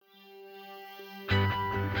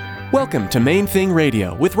Welcome to Main Thing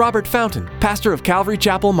Radio with Robert Fountain, pastor of Calvary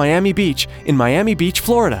Chapel, Miami Beach, in Miami Beach,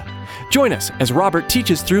 Florida. Join us as Robert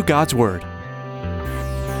teaches through God's Word.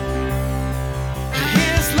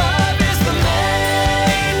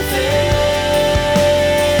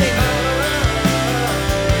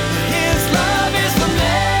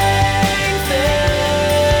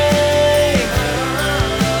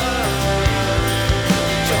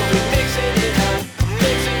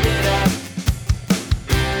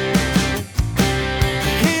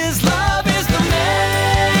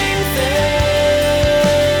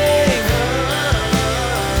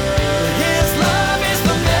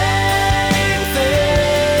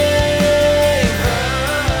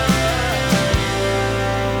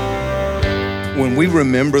 When we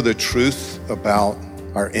remember the truth about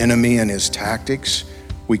our enemy and his tactics,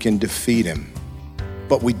 we can defeat him.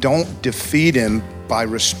 But we don't defeat him by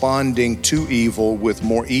responding to evil with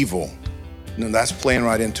more evil. And that's playing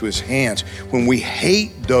right into his hands. When we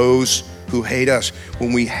hate those who hate us,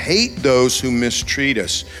 when we hate those who mistreat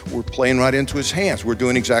us, we're playing right into his hands. We're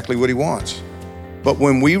doing exactly what he wants. But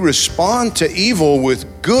when we respond to evil with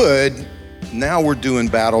good, now we're doing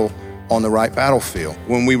battle on the right battlefield.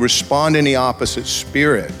 When we respond in the opposite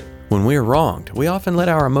spirit. When we're wronged, we often let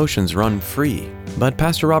our emotions run free. But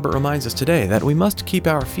Pastor Robert reminds us today that we must keep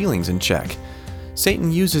our feelings in check.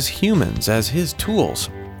 Satan uses humans as his tools.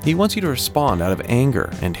 He wants you to respond out of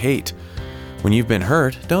anger and hate. When you've been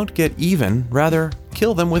hurt, don't get even, rather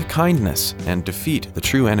kill them with kindness and defeat the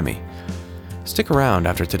true enemy. Stick around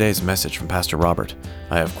after today's message from Pastor Robert.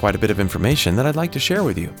 I have quite a bit of information that I'd like to share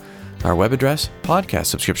with you. Our web address, podcast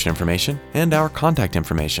subscription information, and our contact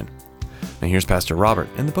information. Now here's Pastor Robert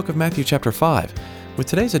in the book of Matthew chapter 5 with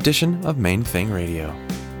today's edition of Main Thing Radio.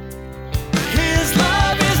 His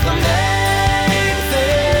love is the main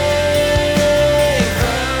thing.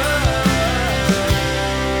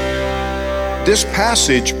 This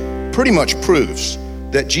passage pretty much proves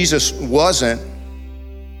that Jesus wasn't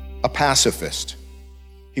a pacifist.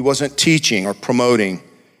 He wasn't teaching or promoting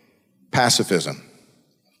pacifism.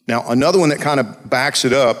 Now, another one that kind of backs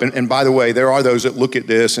it up, and by the way, there are those that look at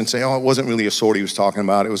this and say, oh, it wasn't really a sword he was talking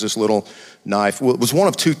about. It was this little knife. Well, it was one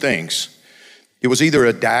of two things. It was either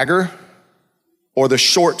a dagger or the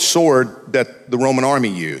short sword that the Roman army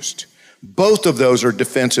used. Both of those are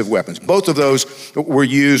defensive weapons. Both of those were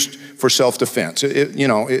used for self-defense.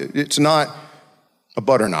 It's not a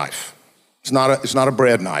butter knife. It's not a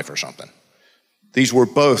bread knife or something. These were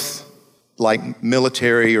both like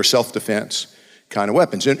military or self-defense kind of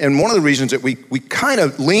weapons. And one of the reasons that we kind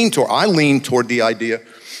of I lean toward the idea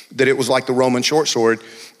that it was like the Roman short sword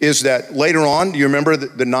is that later on, do you remember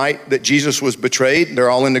the night that Jesus was betrayed? They're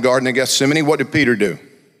all in the Garden of Gethsemane. What did Peter do?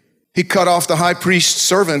 He cut off the high priest's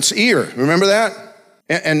servant's ear. Remember that?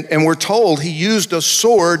 And we're told he used a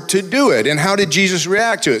sword to do it. And how did Jesus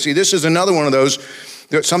react to it? See, this is another one of those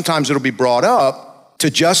that sometimes it'll be brought up to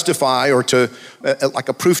justify or to, like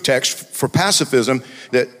a proof text for pacifism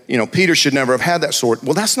that, Peter should never have had that sword.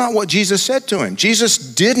 Well, that's not what Jesus said to him. Jesus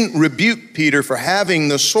didn't rebuke Peter for having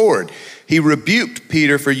the sword. He rebuked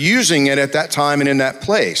Peter for using it at that time and in that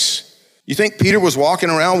place. You think Peter was walking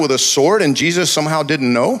around with a sword and Jesus somehow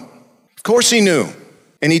didn't know? Of course he knew.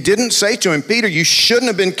 And he didn't say to him, Peter, you shouldn't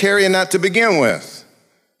have been carrying that to begin with.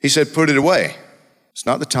 He said, put it away. It's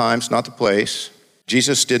not the time, it's not the place.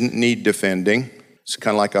 Jesus didn't need defending. It's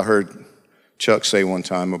kind of like I heard Chuck say one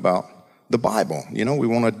time about the Bible. We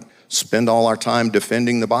want to spend all our time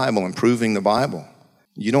defending the Bible and proving the Bible.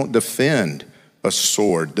 You don't defend a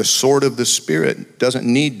sword. The sword of the Spirit doesn't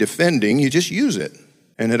need defending. You just use it,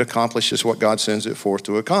 and it accomplishes what God sends it forth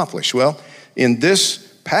to accomplish. Well, in this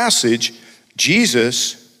passage,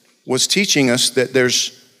 Jesus was teaching us that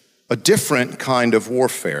there's a different kind of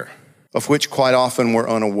warfare, of which quite often we're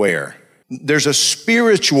unaware. There's a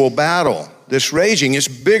spiritual battle that's raging. It's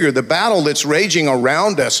bigger. The battle that's raging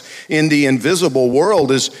around us in the invisible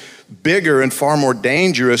world is bigger and far more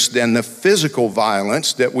dangerous than the physical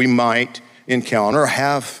violence that we might encounter or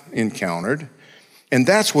have encountered. And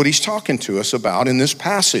that's what he's talking to us about in this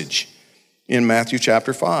passage in Matthew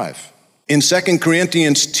chapter 5. In 2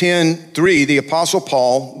 Corinthians 10:3, the Apostle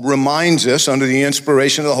Paul reminds us under the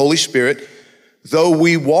inspiration of the Holy Spirit, though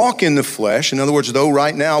we walk in the flesh, in other words, though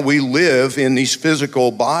right now we live in these physical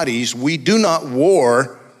bodies, we do not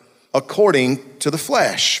war according to the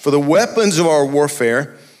flesh. For the weapons of our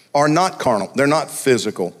warfare are not carnal, they're not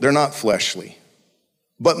physical, they're not fleshly,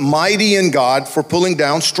 but mighty in God for pulling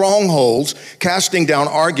down strongholds, casting down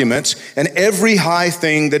arguments, and every high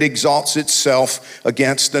thing that exalts itself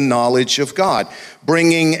against the knowledge of God,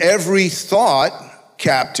 bringing every thought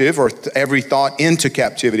captive, or every thought into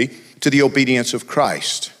captivity, to the obedience of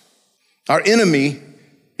Christ. Our enemy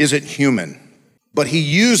isn't human, but he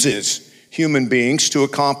uses human beings to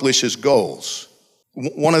accomplish his goals.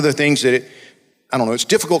 One of the things that it's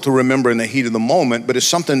difficult to remember in the heat of the moment, but it's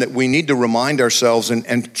something that we need to remind ourselves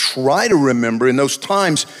and try to remember in those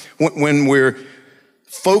times when we're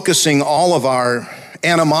focusing all of our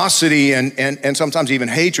animosity and sometimes even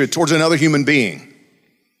hatred towards another human being.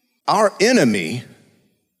 Our enemy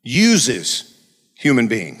uses human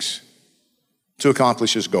beings to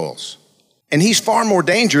accomplish his goals. And he's far more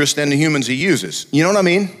dangerous than the humans he uses. You know what I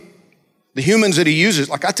mean? The humans that he uses,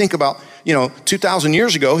 like I think about, 2,000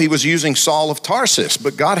 years ago, he was using Saul of Tarsus,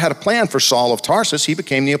 but God had a plan for Saul of Tarsus. He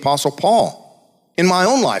became the Apostle Paul. In my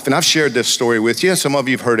own life, and I've shared this story with you, some of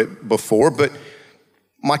you have heard it before, but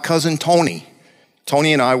my cousin Tony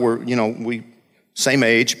and I were, we same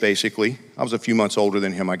age, basically. I was a few months older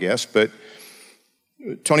than him, I guess, but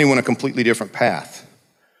Tony went a completely different path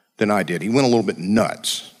than I did. He went a little bit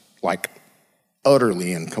nuts, like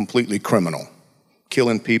utterly and completely criminal,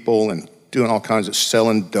 killing people and doing all kinds of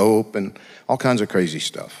selling dope and all kinds of crazy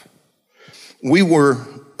stuff. We were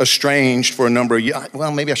estranged for a number of years.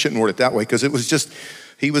 Well, maybe I shouldn't word it that way, because it was just,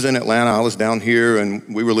 he was in Atlanta, I was down here,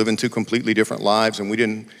 and we were living two completely different lives, and we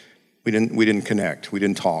didn't connect, we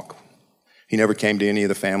didn't talk. He never came to any of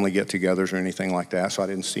the family get-togethers or anything like that, so I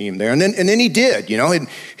didn't see him there. And then he did,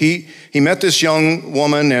 he met this young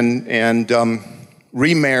woman and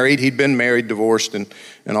remarried. He'd been married, divorced, and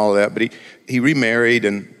all of that, but he remarried,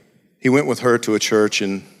 and he went with her to a church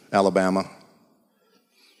in Alabama.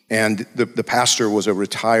 And the pastor was a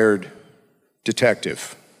retired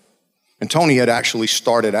detective. And Tony had actually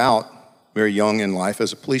started out very young in life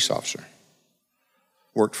as a police officer.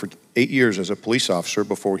 Worked for 8 years as a police officer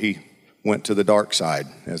before he went to the dark side,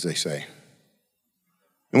 as they say.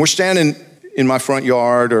 And we're standing in my front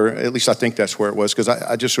yard, or at least I think that's where it was, because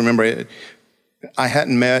I just remember I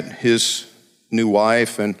hadn't met his new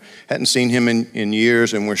wife and hadn't seen him in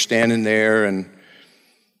years, and we're standing there, and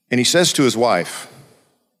he says to his wife,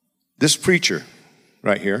 "This preacher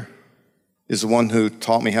right here is the one who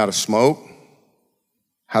taught me how to smoke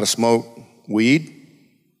weed.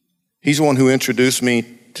 He's the one who introduced me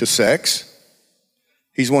to sex.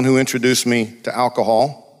 He's the one who introduced me to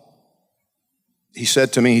alcohol." He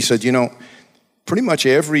said to me, pretty much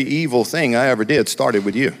every evil thing I ever did started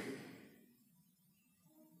with you.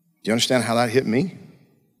 Do you understand how that hit me?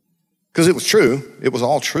 Because it was true. It was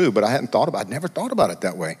all true, but I'd never thought about it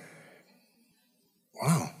that way.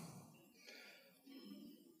 Wow.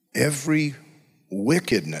 Every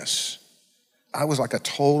wickedness, I was like a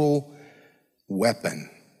total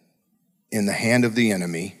weapon in the hand of the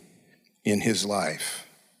enemy in his life.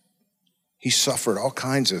 He suffered all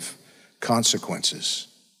kinds of consequences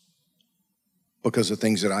because of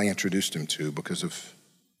things that I introduced him to,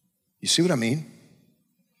 you see what I mean?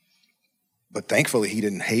 But thankfully, he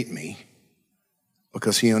didn't hate me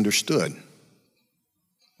because he understood.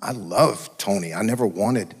 I loved Tony. I never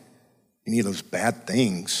wanted any of those bad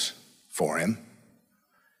things for him.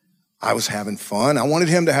 I was having fun. I wanted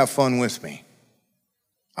him to have fun with me.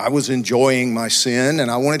 I was enjoying my sin,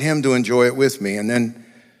 and I wanted him to enjoy it with me. And then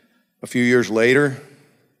a few years later,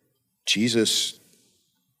 Jesus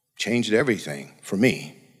changed everything for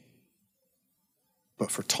me.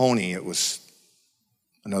 But for Tony, it was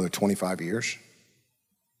another 25 years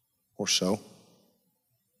or so.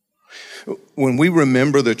 When we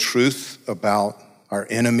remember the truth about our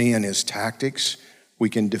enemy and his tactics,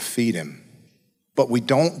 we can defeat him. But we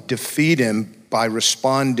don't defeat him by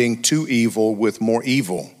responding to evil with more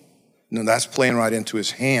evil. No, that's playing right into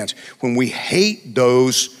his hands. When we hate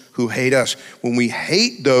those who hate us, when we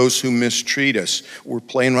hate those who mistreat us, we're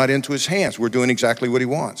playing right into his hands. We're doing exactly what he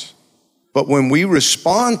wants. But when we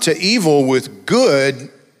respond to evil with good,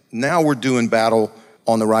 now we're doing battle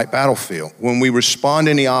on the right battlefield. When we respond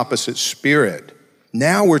in the opposite spirit,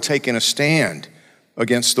 now we're taking a stand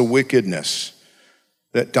against the wickedness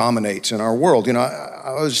that dominates in our world.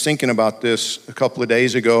 I was thinking about this a couple of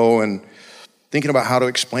days ago and thinking about how to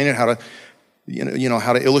explain it, how to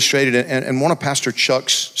illustrate it. And one of Pastor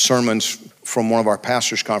Chuck's sermons from one of our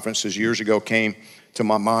pastors' conferences years ago came to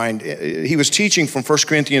my mind. He was teaching from 1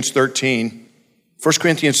 Corinthians 13. 1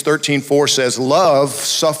 Corinthians 13:4 says, "Love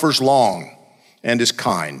suffers long and is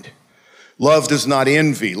kind. Love does not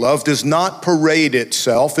envy. Love does not parade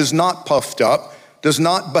itself, is not puffed up, does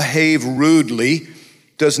not behave rudely,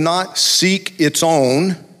 does not seek its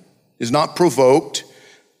own, is not provoked,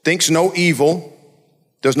 thinks no evil,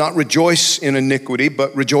 does not rejoice in iniquity,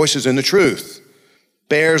 but rejoices in the truth,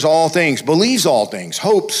 bears all things, believes all things,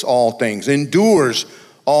 hopes all things, endures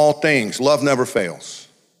all things. Love never fails."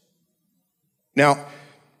 Now,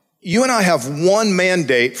 You and I have one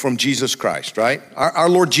mandate from Jesus Christ, right? Our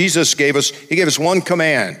Lord Jesus gave us one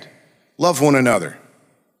command: love one another.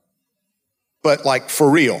 But like for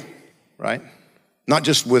real, right? Not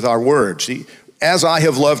just with our words. As I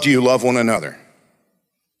have loved you, love one another.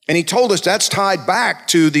 And he told us that's tied back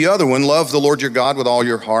to the other one: love the Lord your God with all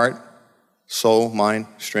your heart, soul, mind,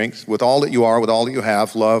 strength, with all that you are, with all that you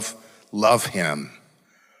have. Love him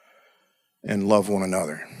and love one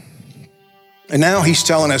another. And now he's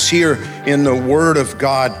telling us here in the Word of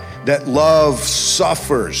God that love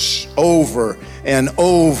suffers over and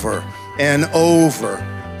over and over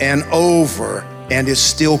and over and is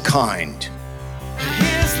still kind.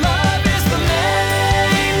 His love is the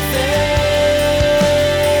main thing.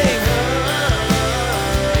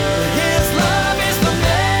 His love is the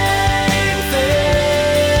main thing.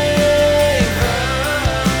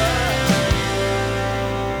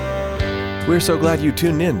 We're so glad you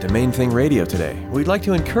tuned in to Main Thing Radio today. We'd like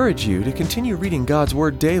to encourage you to continue reading God's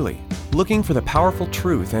Word daily, looking for the powerful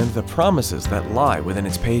truth and the promises that lie within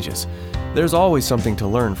its pages. There's always something to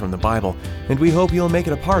learn from the Bible, and we hope you'll make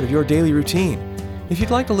it a part of your daily routine. If you'd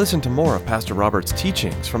like to listen to more of Pastor Robert's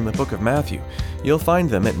teachings from the book of Matthew, you'll find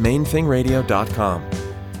them at mainthingradio.com.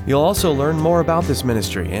 You'll also learn more about this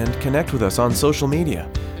ministry and connect with us on social media.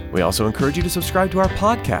 We also encourage you to subscribe to our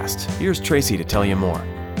podcast. Here's Tracy to tell you more.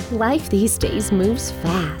 Life these days moves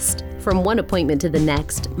fast. From one appointment to the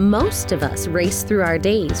next, most of us race through our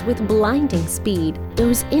days with blinding speed.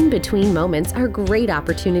 Those in-between moments are great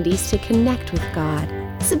opportunities to connect with God.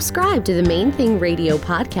 Subscribe to the Main Thing Radio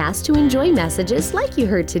podcast to enjoy messages like you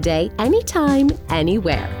heard today, anytime,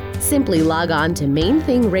 anywhere. Simply log on to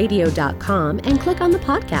mainthingradio.com and click on the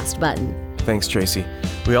podcast button. Thanks, Tracy.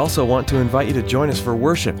 We also want to invite you to join us for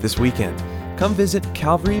worship this weekend. Come visit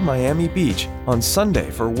Calvary Miami Beach on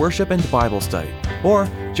Sunday for worship and Bible study, or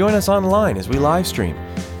join us online as we live stream.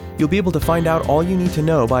 You'll be able to find out all you need to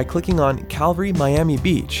know by clicking on Calvary Miami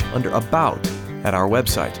Beach under About at our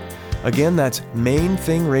website. Again, that's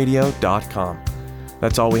mainthingradio.com.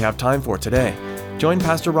 That's all we have time for today. Join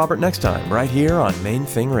Pastor Robert next time right here on Main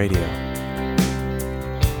Thing Radio.